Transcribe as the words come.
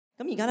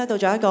咁而家咧到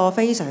咗一個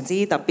非常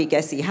之特別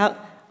嘅時刻，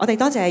我哋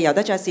多謝尤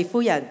德爵士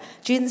夫人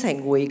專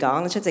程回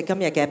港出席今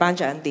日嘅頒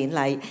獎典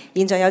禮。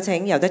現在有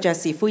請尤德爵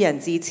士夫人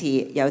致辭，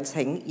有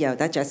請尤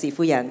德爵士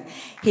夫人。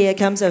Here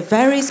comes a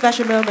very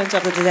special moment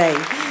of the day.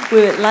 We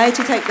would like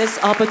to take this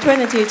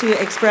opportunity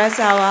to express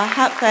our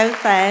heartfelt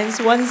thanks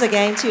once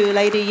again to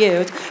Lady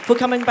Yield for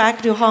coming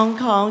back to Hong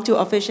Kong to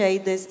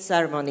officiate this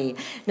ceremony.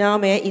 Now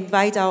may I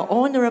invite our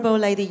Honourable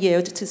Lady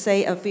Yield to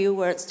say a few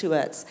words to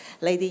us.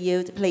 Lady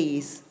Yield,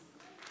 please.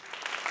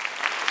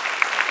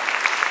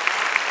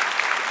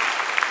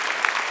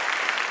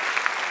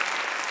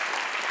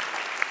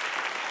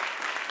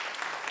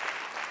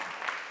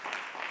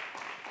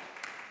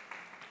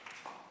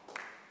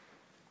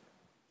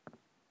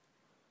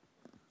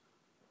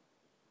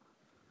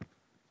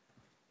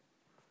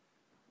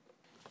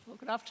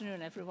 Good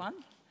afternoon, everyone.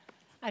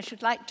 I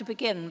should like to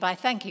begin by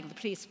thanking the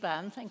police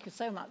band. Thank you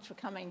so much for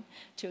coming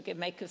to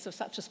make us of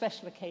such a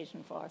special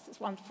occasion for us. It's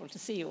wonderful to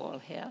see you all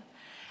here.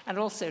 And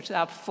also to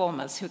our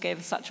performers who gave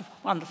us such a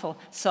wonderful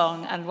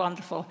song and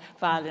wonderful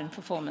violin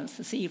performance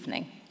this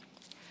evening.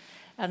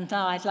 And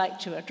now I'd like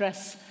to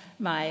address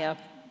my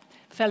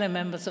fellow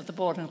members of the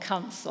Board and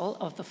Council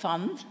of the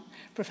Fund,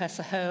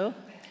 Professor Ho,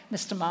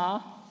 Mr.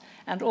 Ma,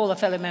 and all the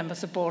fellow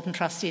members of Board and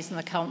Trustees and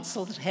the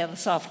Council that are here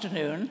this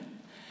afternoon,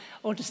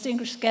 all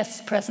distinguished guests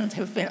present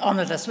who've been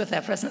honoured us with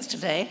their presence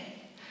today,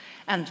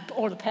 and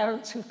all the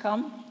parents who've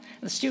come,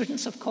 the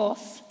students, of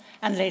course,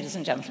 and ladies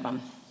and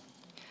gentlemen.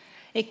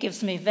 It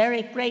gives me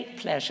very great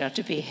pleasure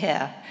to be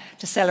here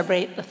to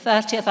celebrate the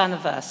 30th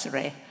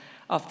anniversary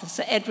of the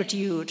Sir Edward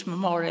Youde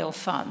Memorial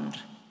Fund.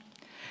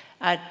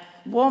 I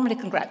warmly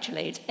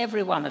congratulate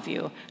every one of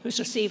you who's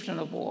received an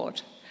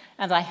award,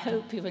 and I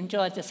hope you've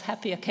enjoyed this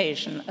happy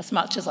occasion as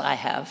much as I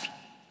have.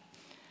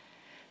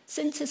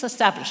 Since its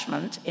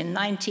establishment in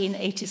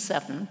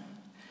 1987,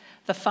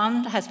 the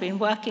Fund has been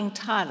working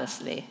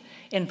tirelessly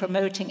in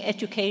promoting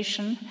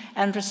education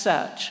and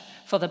research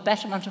for the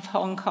betterment of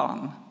Hong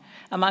Kong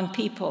among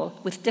people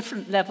with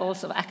different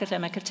levels of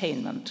academic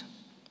attainment.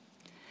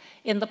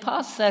 In the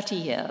past 30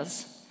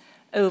 years,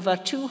 over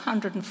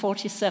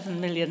 $247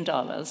 million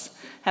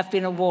have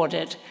been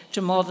awarded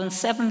to more than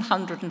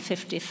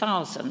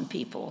 750,000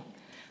 people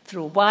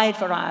through a wide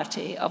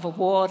variety of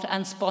award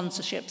and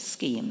sponsorship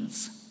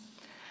schemes.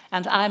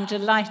 And I'm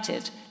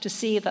delighted to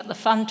see that the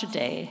Fund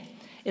today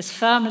is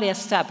firmly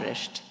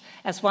established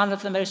as one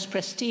of the most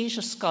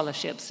prestigious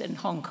scholarships in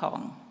Hong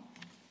Kong.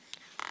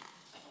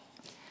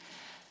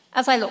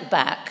 As I look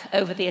back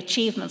over the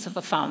achievements of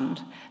the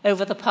Fund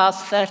over the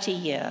past 30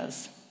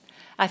 years,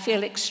 I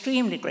feel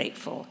extremely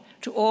grateful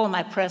to all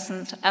my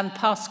present and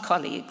past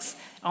colleagues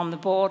on the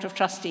Board of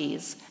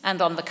Trustees and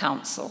on the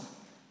Council.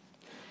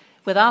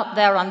 Without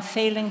their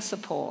unfailing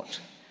support,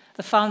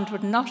 the Fund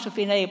would not have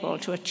been able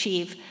to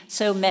achieve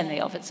so many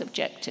of its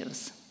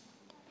objectives.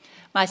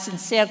 My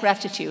sincere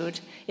gratitude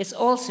is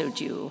also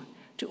due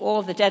to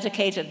all the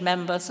dedicated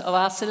members of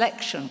our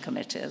selection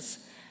committees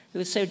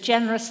who so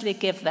generously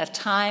give their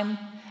time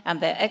and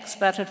their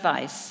expert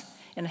advice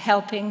in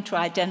helping to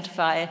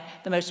identify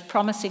the most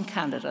promising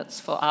candidates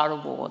for our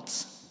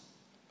awards.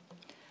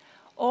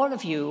 All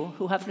of you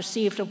who have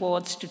received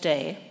awards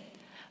today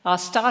are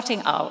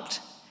starting out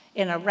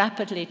in a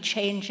rapidly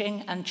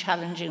changing and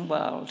challenging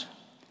world.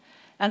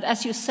 And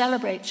as you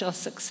celebrate your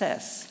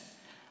success,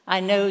 I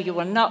know you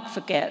will not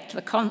forget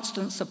the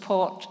constant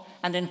support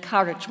and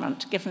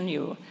encouragement given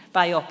you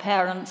by your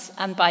parents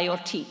and by your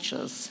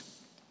teachers.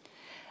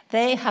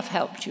 They have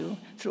helped you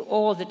through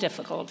all the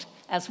difficult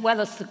as well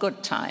as the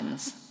good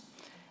times.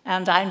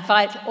 And I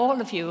invite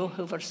all of you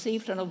who've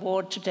received an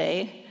award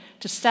today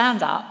to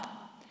stand up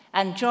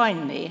and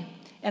join me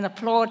in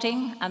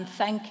applauding and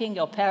thanking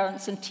your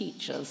parents and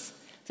teachers.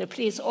 So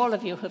please, all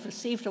of you who have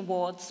received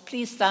awards,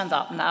 please stand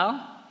up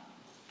now.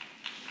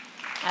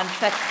 And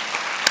thank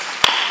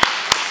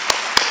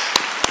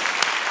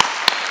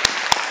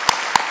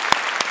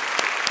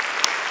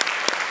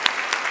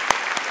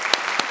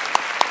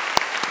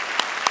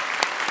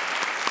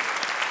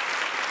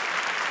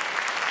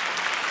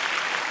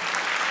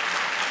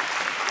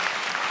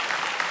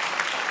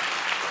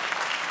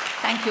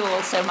you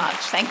all so much.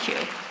 Thank you.